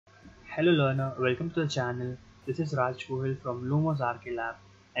Hello learner, welcome to the channel. This is Raj Gohil from Lumos Lab,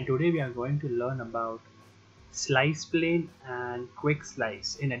 and today we are going to learn about slice plane and quick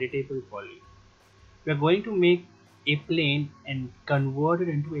slice in editable poly. We are going to make a plane and convert it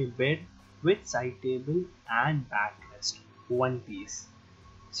into a bed with side table and backrest, one piece.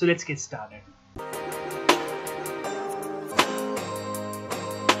 So let's get started.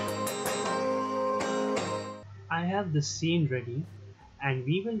 I have the scene ready and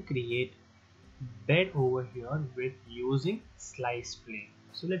we will create bed over here with using slice plane.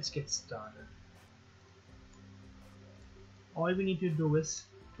 So let's get started. All we need to do is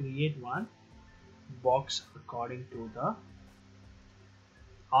create one box according to the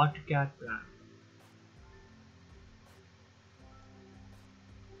AutoCAD plan.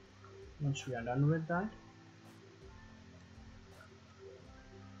 Once we are done with that,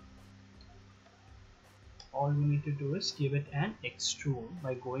 all we need to do is give it an extrude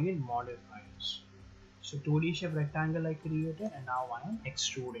by going in modifiers. So 2D shape rectangle I created and now I am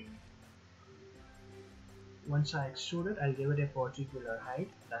extruding it. Once I extrude it, I'll give it a particular height,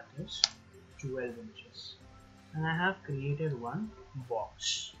 that is 12 inches. And I have created one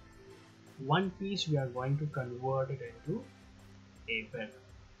box. One piece we are going to convert it into a bed.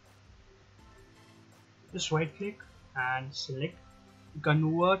 Just right click and select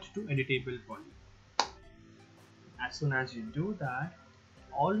convert to editable poly. As soon as you do that,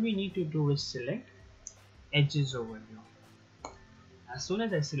 all we need to do is select edges over here. As soon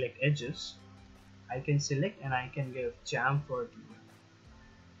as I select edges, I can select and I can give chamfer to it.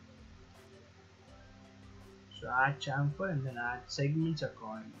 So add chamfer and then add segments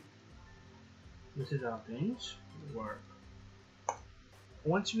accordingly. This is how things work.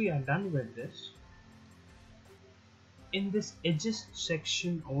 Once we are done with this, in this edges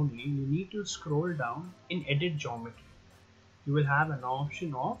section only, you need to scroll down in edit geometry. You will have an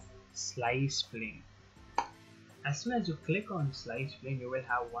option of slice plane. As soon as you click on slice plane, you will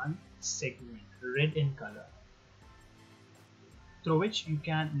have one segment, red in color, through which you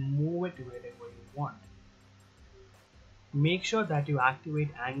can move it wherever you want. Make sure that you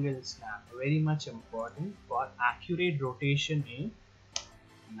activate angle snap, very much important for accurate rotation in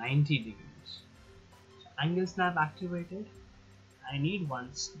 90 degrees. So angle snap activated. I need one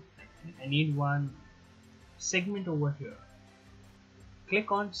segment over here.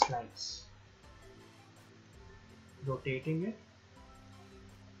 Click on slice, rotating it.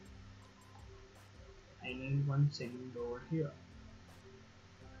 I need one segment over here.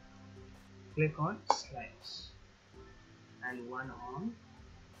 Click on slice and one on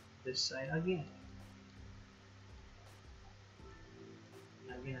this side again.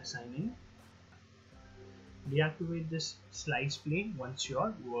 Again assigning. Deactivate this slice plane once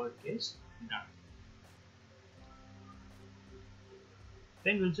your work is done.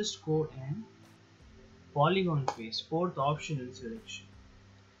 Then we'll just go in polygon face, fourth option in selection.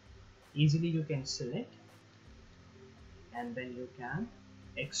 Easily you can select and then you can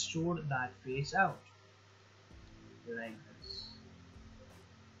extrude that face out like this.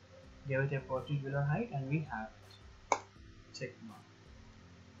 Give it a particular height and we have it. Check mark.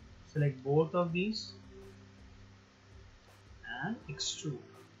 Select both of these and extrude.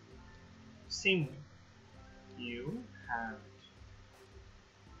 Same way. You have it.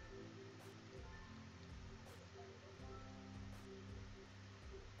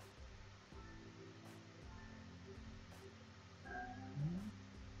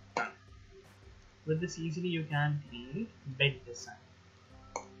 With this easily you can create bed design.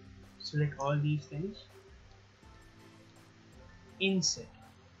 Select all these things. Insert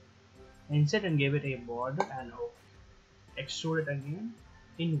and give it a border and extrude it again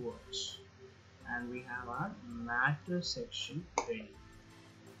inwards. And we have our matter section ready.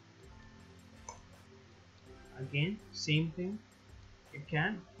 Again, same thing. You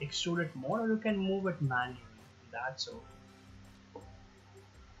can extrude it more or you can move it manually. That's all.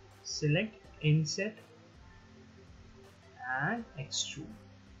 Select, insert and extrude.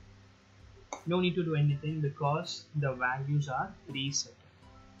 No need to do anything because the values are preset.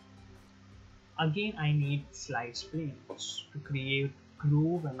 Again, I need slice planes to create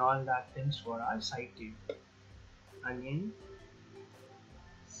groove and all that things for our side table. Again,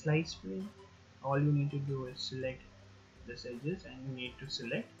 slice plane. All you need to do is select this edges and you need to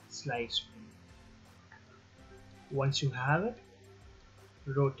select slice plane. Once you have it,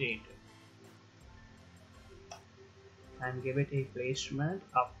 rotate it and give it a placement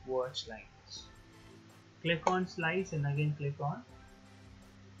upwards like this. Click on slice and again click on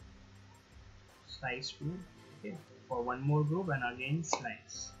slice plane. Okay, for one more group and again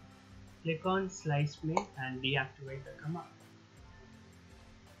slice. Click on slice plane and deactivate the command.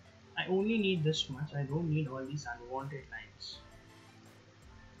 I only need this much. I don't need all these unwanted lines.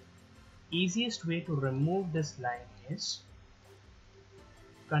 Easiest way to remove this line is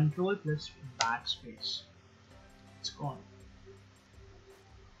Control plus backspace. It's gone.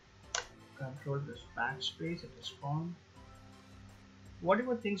 Control plus backspace, it is gone.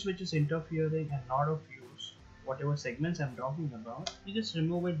 Whatever things which is interfering and not of use, whatever segments I'm talking about, you just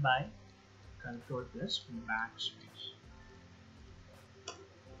remove it by Control plus backspace.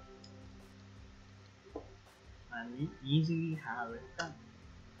 And we easily have it done.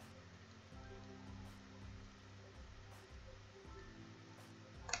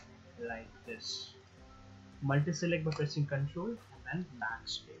 Like this. Multi-select by pressing Control and then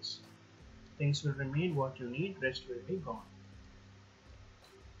backspace. Things will remain what you need, rest will be gone.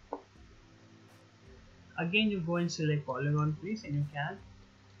 Again, you go and select polygon face and you can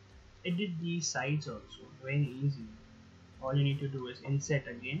edit these sides also very easily. All you need to do is insert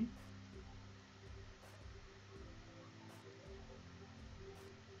again,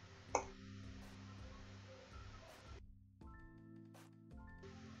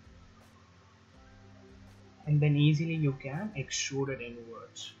 and then easily you can extrude it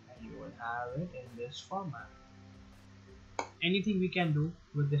inwards and you will have it in this format. Anything we can do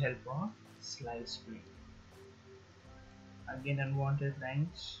with the help of slice plane. Again, unwanted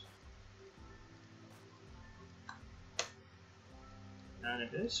lines, and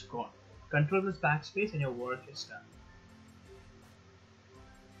it is gone. Control plus backspace and your work is done.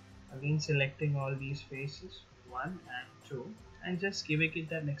 Again, selecting all these faces 1 and 2 and just giving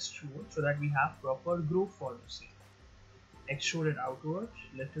it an extrude so that we have proper groove for the scene. Extrude it outwards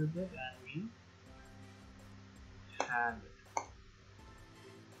little bit and we have it.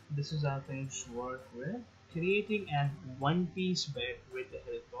 This is how things work with creating an one-piece bed with the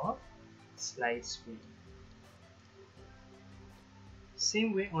help of slice plane.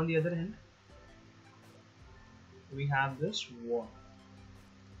 Same way on the other end, we have this wall.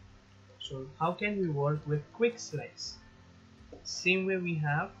 So how can we work with quick slice? Same way we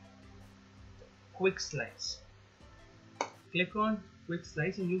have quick slice. Click on quick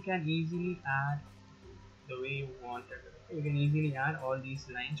slice and you can easily add the way you want it. You can easily add all these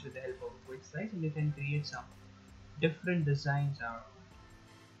lines with the help of quick slice and you can create some different designs out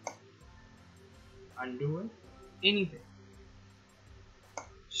of it. Undo it, anything.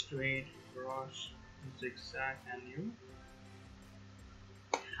 Straight, cross, zigzag, and you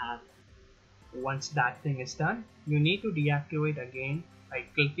have it. Once that thing is done, you need to deactivate again by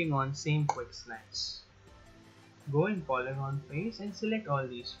clicking on same quick slice. Go in polygon face and select all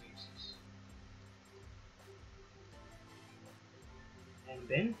these faces. And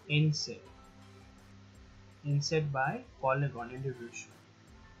then insert. Insert by polygon individual.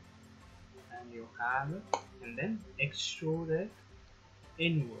 And you have it. And then extrude it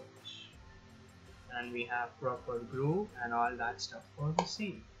inwards. And we have proper groove and all that stuff for the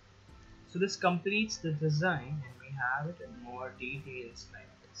scene. So this completes the design and we have it in more details like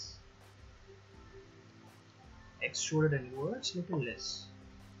this. Extruded inwards, little less.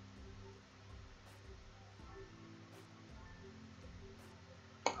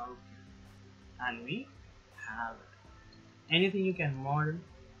 Okay. And we have it. Anything you can model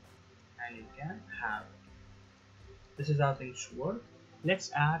and you can have it. This is how things work.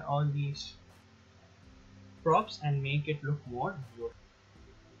 Let's add all these props and make it look more beautiful.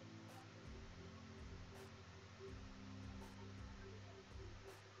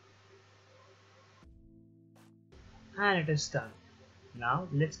 And it is done. Now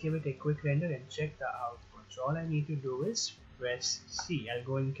let's give it a quick render and check the output. So all I need to do is press C. I'll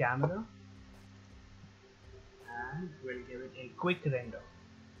go in camera and we'll give it a quick render.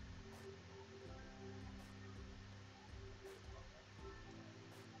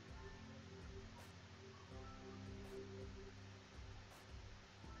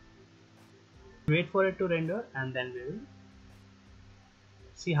 Wait for it to render and then we will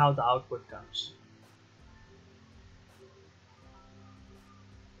see how the output comes.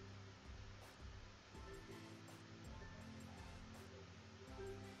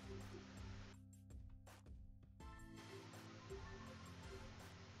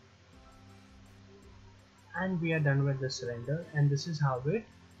 And we are done with this render and this is how it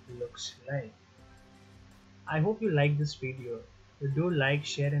looks like. I hope you like this video. Do like,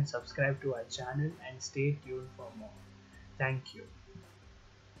 share and subscribe to our channel and stay tuned for more. Thank you.